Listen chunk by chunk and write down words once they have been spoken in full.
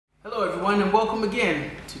Hello everyone and welcome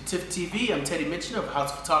again to TIFF TV. I'm Teddy Mitchell of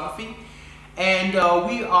House Photography, and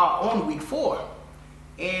we are on week 4,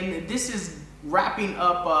 and this is wrapping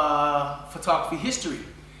up photography history.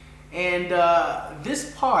 And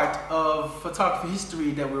this part of photography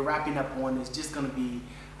history that we're wrapping up on is just going to be,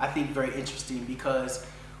 I think, very interesting, because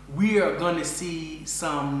we are going to see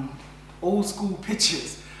some old school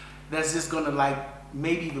pictures that's just going to like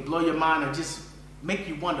maybe either blow your mind or just make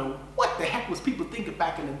you wonder what the heck was people thinking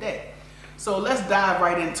back in the day. So let's dive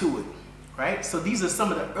right into it, right? So these are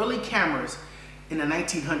some of the early cameras in the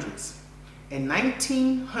 1900s. In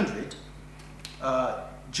 1900,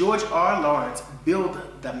 George R. Lawrence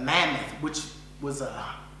built the Mammoth, which was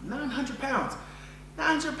 900 pounds.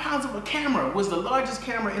 900 pounds of a camera, was the largest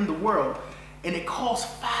camera in the world, and it cost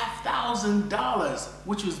 $5,000,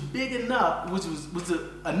 which was big enough, which was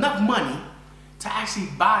enough money to actually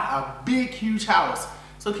buy a big, huge house.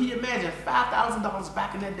 So can you imagine, $5,000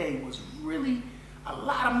 back in that day was really a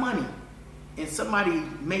lot of money. And somebody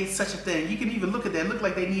made such a thing. You can even look at that, it looked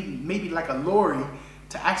like they need maybe like a lorry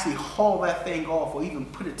to actually haul that thing off or even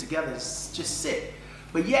put it together, just sit.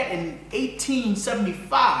 But yet in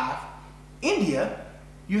 1875, India,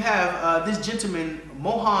 you have this gentleman,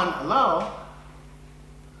 Mohan Lal,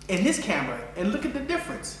 in his camera. And look at the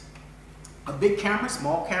difference. A big camera,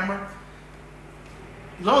 small camera,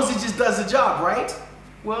 as long as it just does the job, right?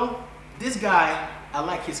 Well, this guy, I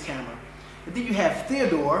like his camera. And then you have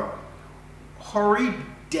Theodore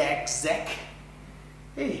Horodeczek.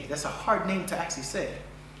 Hey, that's a hard name to actually say.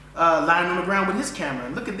 Lying on the ground with his camera.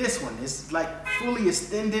 And look at this one. It's like fully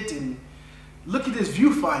extended, and look at this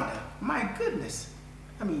viewfinder. My goodness.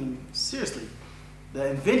 I mean, seriously,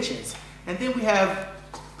 the inventions. And then we have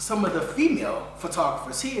some of the female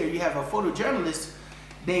photographers here. You have a photojournalist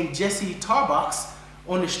named Jessie Tarbox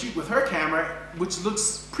on the street with her camera, which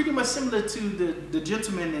looks pretty much similar to the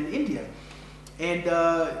gentleman in India. And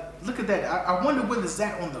look at that. I wonder whether it's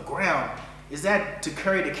that on the ground. Is that to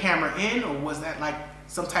carry the camera in, or was that like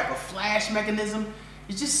some type of flash mechanism?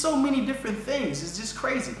 It's just so many different things. It's just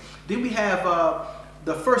crazy. Then we have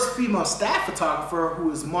the first female staff photographer, who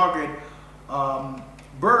is Margaret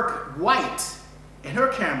Burke White, and her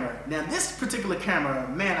camera. Now this particular camera,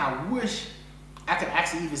 man, I wish I could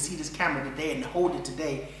actually even see this camera today and hold it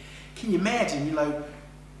today. Can you imagine? You're like,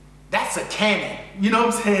 that's a Canon. You know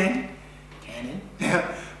what I'm saying? Canon.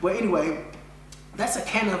 But anyway, that's a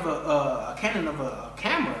Canon of a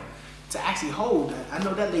camera to actually hold. I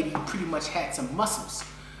know that lady pretty much had some muscles.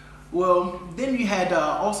 Well, then you had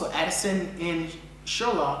also Addison and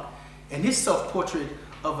Sherlock and his self-portrait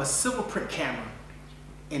of a silver print camera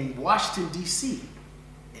in Washington, D.C.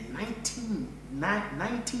 in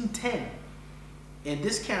 1910. And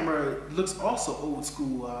this camera looks also old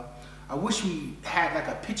school. I wish we had like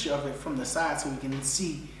a picture of it from the side so we can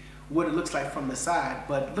see what it looks like from the side.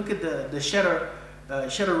 But look at the shutter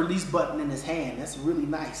release button in his hand. That's really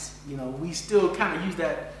nice. You know, we still kind of use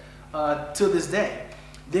that till this day.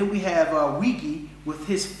 Then we have Weege with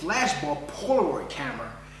his flashbulb Polaroid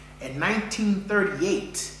camera in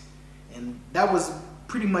 1938. And that was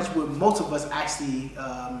pretty much what most of us actually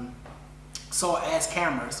saw as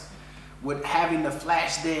cameras, with having the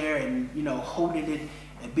flash there and, you know, holding it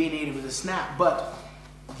and being able to snap. But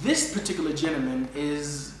this particular gentleman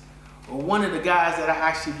is one of the guys that I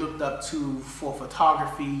actually looked up to for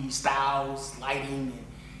photography, styles, lighting,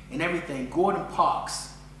 and everything. Gordon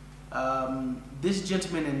Parks. This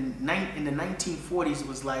gentleman in the 1940s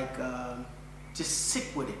was like just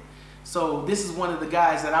sick with it. So this is one of the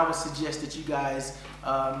guys that I would suggest that you guys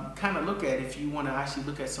kind of look at if you want to actually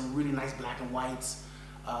look at some really nice black and whites,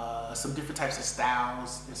 some different types of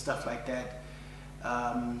styles and stuff like that,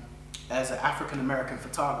 as an African-American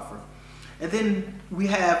photographer. And then we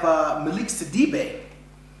have Malik Sidibe.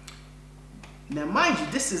 Now mind you,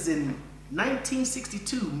 this is in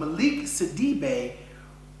 1962. Malik Sidibe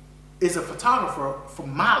is a photographer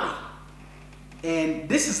from Mali, and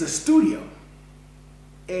this is a studio.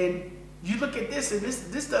 And you look at this, and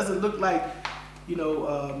this doesn't look like, you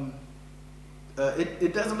know,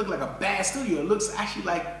 it doesn't look like a bad studio. It looks actually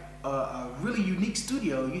like a really unique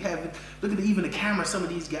studio. You have, look at even the camera some of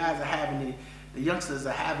these guys are having, the youngsters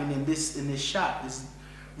are having in this shot is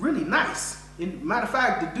really nice. And matter of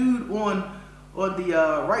fact, the dude on the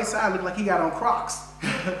right side looked like he got on Crocs.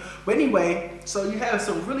 But anyway, so you have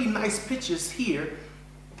some really nice pictures here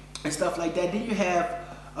and stuff like that. Then you have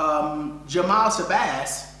Jamal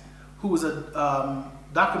Shabazz, who was a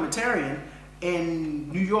documentarian in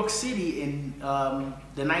New York City in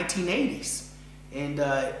the 1980s. And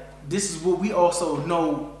this is what we also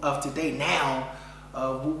know of today now,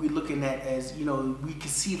 what we're looking at as, you know, we can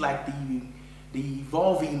see like the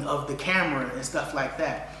evolving of the camera and stuff like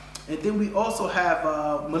that. And then we also have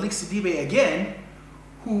Malik Sidibe again,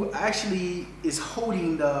 who actually is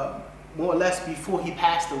holding the, more or less before he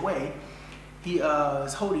passed away, he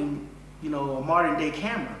is holding, you know, a modern day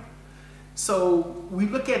camera. So we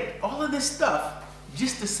look at all of this stuff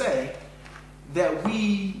just to say that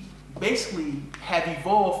we basically have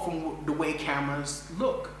evolved from the way cameras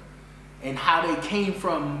look and how they came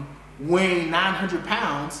from weighing 900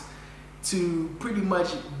 pounds to pretty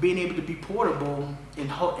much being able to be portable and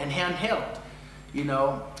handheld, you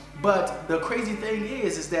know. But the crazy thing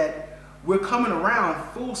is that we're coming around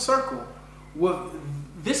full circle with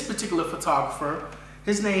this particular photographer.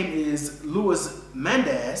 His name is Luis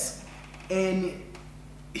Mendez, and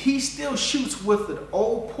he still shoots with an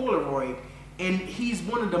old Polaroid, and he's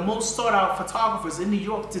one of the most sought out photographers in New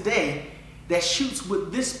York today that shoots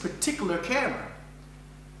with this particular camera.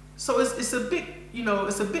 So it's a bit, you know,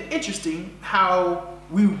 it's a bit interesting how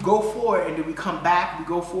we go forward and then we come back, we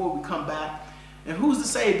go forward, we come back. And who's to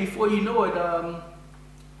say, before you know it,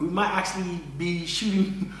 we might actually be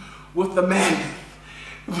shooting with the man.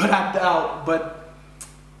 But I doubt, but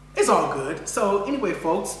it's all good. So anyway,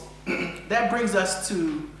 folks, that brings us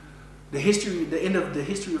to the history, the end of the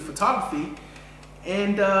history of photography.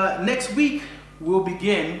 And next week, we'll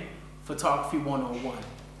begin Photography 101.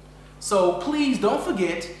 So please don't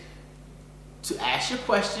forget to ask your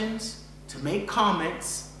questions, to make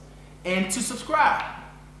comments, and to subscribe.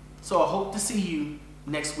 So I hope to see you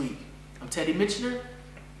next week. I'm Teddy Mitchner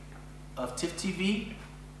of TIFF TV.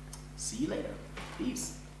 See you later.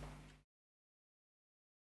 Peace.